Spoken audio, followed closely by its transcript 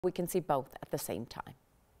We can see both at the same time.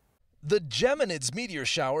 The Geminids meteor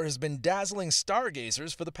shower has been dazzling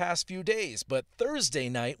stargazers for the past few days, but Thursday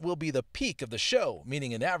night will be the peak of the show,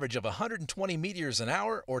 meaning an average of 120 meteors an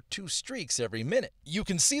hour or 2 streaks every minute. You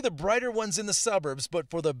can see the brighter ones in the suburbs, but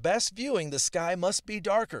for the best viewing, the sky must be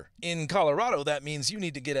darker. In Colorado, that means you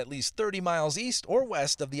need to get at least 30 miles east or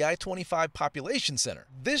west of the I-25 population center.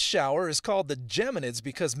 This shower is called the Geminids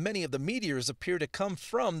because many of the meteors appear to come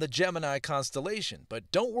from the Gemini constellation,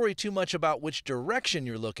 but don't worry too much about which direction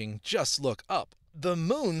you're looking. Just look up. The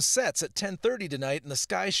moon sets at 10:30 tonight and the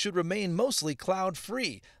sky should remain mostly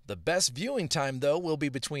cloud-free. The best viewing time, though, will be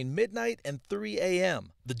between midnight and 3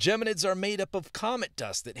 a.m. The Geminids are made up of comet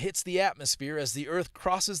dust that hits the atmosphere as the Earth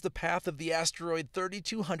crosses the path of the asteroid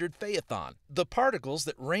 3200 Phaethon. The particles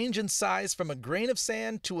that range in size from a grain of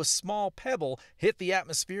sand to a small pebble hit the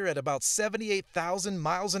atmosphere at about 78,000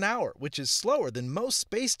 miles an hour, which is slower than most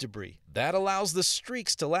space debris. That allows the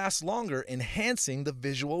streaks to last longer, enhancing the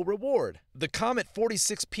visual reward. The comet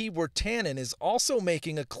 46P Wirtanen is also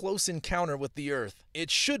making a close encounter with the Earth.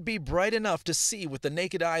 It should be bright enough to see with the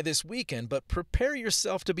naked eye this weekend, but prepare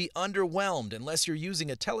yourself to be underwhelmed unless you're using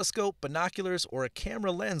a telescope, binoculars, or a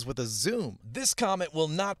camera lens with a zoom. This comet will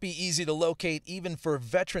not be easy to locate even for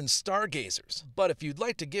veteran stargazers. But if you'd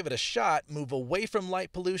like to give it a shot, move away from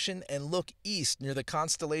light pollution and look east near the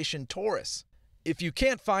constellation Taurus. If you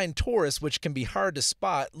can't find Taurus, which can be hard to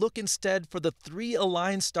spot, look instead for the 3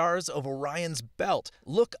 aligned stars of Orion's belt.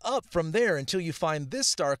 Look up from there until you find this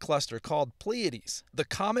star cluster called Pleiades. The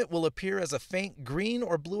comet will appear as a faint green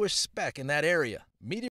or bluish speck in that area.